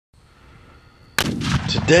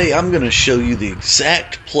Today I'm going to show you the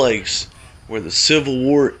exact place where the Civil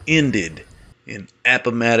War ended in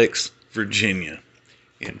Appomattox, Virginia.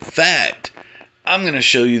 In fact, I'm going to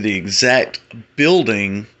show you the exact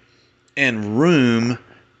building and room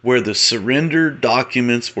where the surrender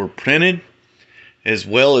documents were printed, as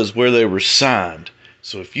well as where they were signed.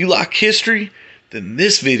 So if you like history, then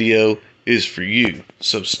this video is for you,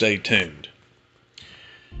 so stay tuned.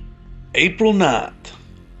 April 9th,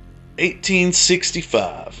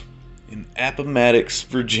 1865, in Appomattox,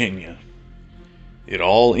 Virginia. It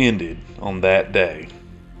all ended on that day.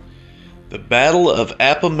 The Battle of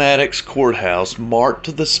Appomattox Courthouse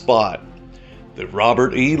marked the spot that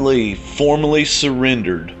Robert E. Lee formally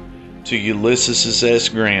surrendered to Ulysses S.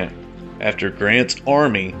 Grant after Grant's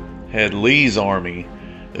army had Lee's army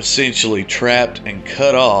essentially trapped and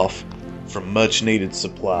cut off from much-needed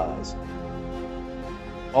supplies.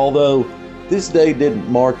 Although this day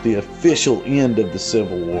didn't mark the official end of the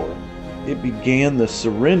Civil War, it began the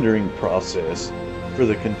surrendering process for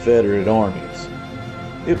the Confederate armies.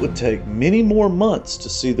 It would take many more months to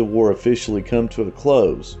see the war officially come to a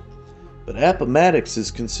close, but Appomattox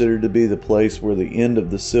is considered to be the place where the end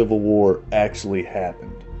of the Civil War actually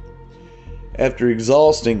happened. After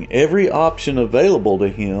exhausting every option available to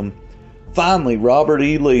him, finally Robert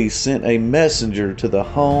E. Lee sent a messenger to the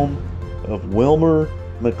home of Wilmer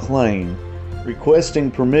McLean,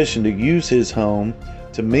 requesting permission to use his home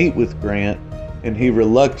to meet with Grant, and he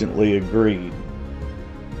reluctantly agreed.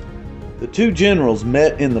 The two generals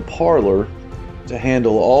met in the parlor to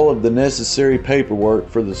handle all of the necessary paperwork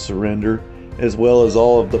for the surrender, as well as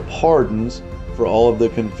all of the pardons for all of the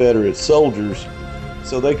Confederate soldiers,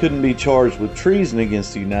 so they couldn't be charged with treason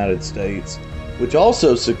against the United States, which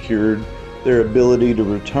also secured their ability to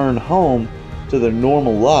return home to their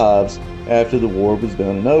normal lives after the war was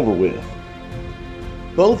done and over with.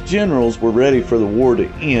 Both generals were ready for the war to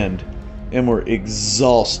end and were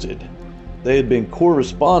exhausted. They had been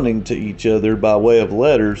corresponding to each other by way of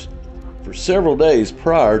letters for several days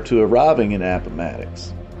prior to arriving in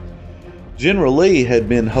Appomattox. General Lee had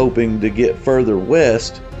been hoping to get further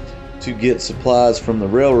west to get supplies from the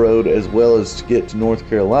railroad, as well as to get to North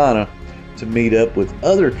Carolina to meet up with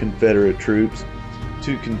other Confederate troops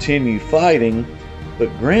to continue fighting, but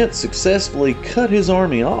Grant successfully cut his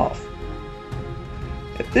army off.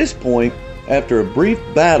 At this point, after a brief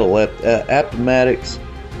battle at Appomattox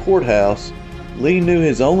Courthouse, Lee knew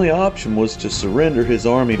his only option was to surrender his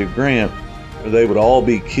army to Grant, or they would all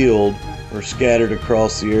be killed or scattered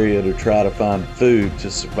across the area to try to find food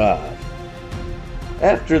to survive.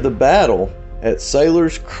 After the battle at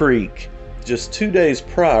Sailor's Creek, just 2 days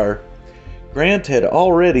prior, Grant had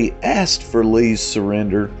already asked for Lee's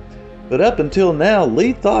surrender, but up until now,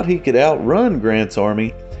 Lee thought he could outrun Grant's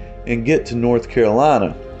army and get to North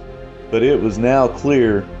Carolina. But it was now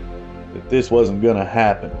clear that this wasn't going to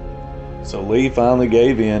happen. So Lee finally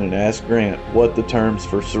gave in and asked Grant what the terms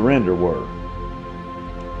for surrender were.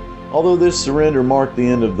 Although this surrender marked the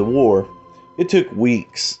end of the war, it took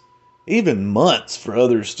weeks, even months, for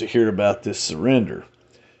others to hear about this surrender.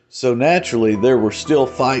 So naturally, there were still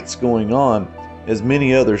fights going on, as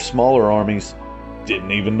many other smaller armies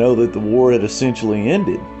didn't even know that the war had essentially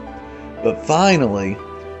ended. But finally,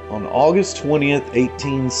 on August 20th,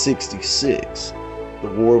 1866, the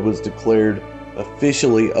war was declared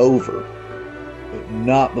officially over, but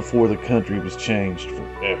not before the country was changed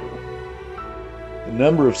forever. The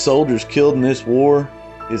number of soldiers killed in this war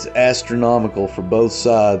is astronomical for both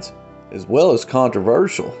sides, as well as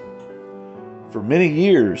controversial. For many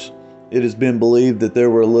years, it has been believed that there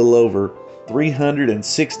were a little over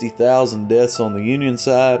 360,000 deaths on the Union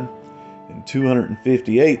side and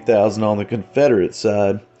 258,000 on the Confederate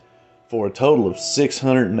side, for a total of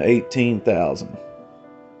 618,000.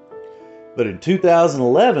 But in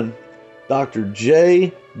 2011, Dr.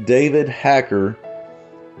 J. David Hacker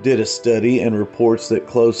did a study and reports that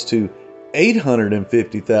close to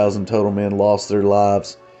 850,000 total men lost their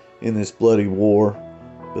lives in this bloody war,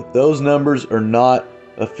 but those numbers are not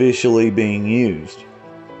officially being used.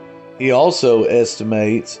 He also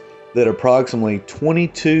estimates that approximately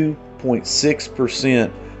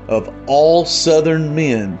 22.6% of all Southern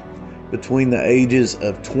men between the ages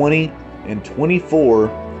of 20 and 24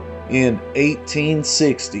 in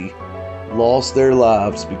 1860 lost their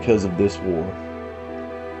lives because of this war.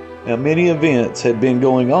 Now, many events had been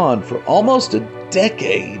going on for almost a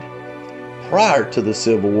decade prior to the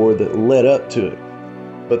Civil War that led up to it,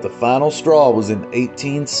 but the final straw was in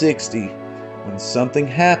 1860 when something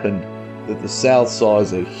happened that the South saw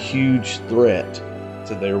as a huge threat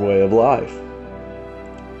to their way of life.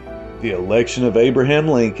 The election of Abraham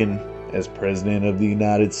Lincoln as President of the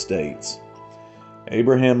United States.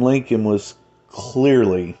 Abraham Lincoln was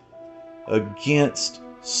clearly against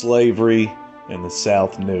slavery, and the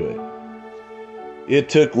South knew it. It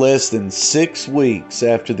took less than 6 weeks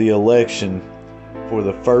after the election for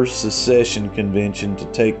the first secession convention to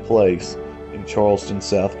take place in Charleston,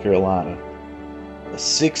 South Carolina. A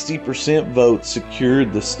 60% vote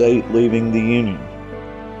secured the state leaving the Union.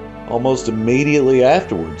 Almost immediately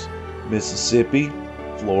afterwards, Mississippi,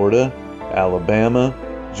 Florida, Alabama,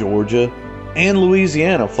 Georgia, and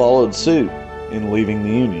Louisiana followed suit in leaving the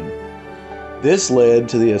Union. This led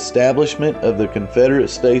to the establishment of the Confederate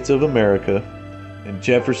States of America, and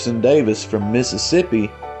Jefferson Davis from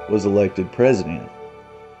Mississippi was elected president.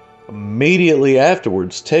 Immediately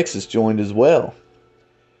afterwards, Texas joined as well.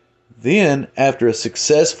 Then, after a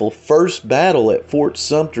successful first battle at Fort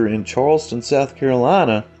Sumter in Charleston, South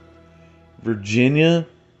Carolina, Virginia,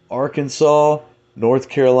 Arkansas, North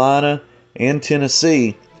Carolina, and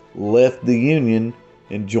Tennessee left the Union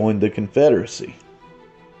and joined the Confederacy.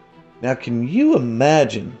 Now, can you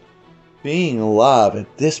imagine being alive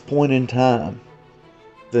at this point in time?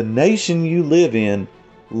 The nation you live in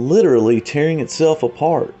literally tearing itself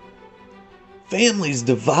apart. Families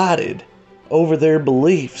divided over their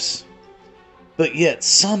beliefs. But yet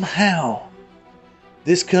somehow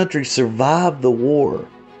this country survived the war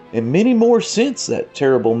and many more since that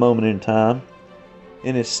terrible moment in time,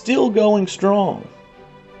 and is still going strong.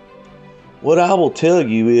 What I will tell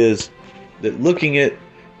you is that looking at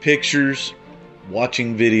pictures,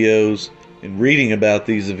 watching videos, and reading about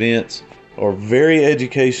these events are very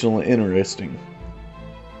educational and interesting.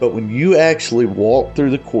 But when you actually walk through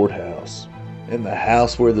the courthouse and the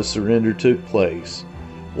house where the surrender took place,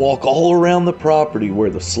 walk all around the property where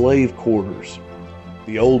the slave quarters,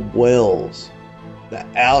 the old wells, the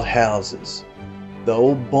outhouses, the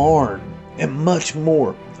old barn, and much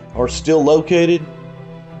more are still located,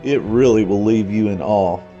 it really will leave you in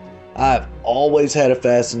awe. I've always had a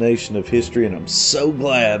fascination of history, and I'm so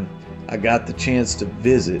glad I got the chance to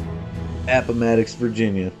visit Appomattox,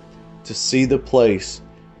 Virginia, to see the place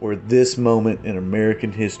where this moment in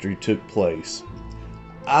American history took place.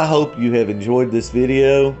 I hope you have enjoyed this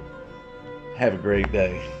video. Have a great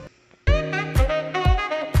day.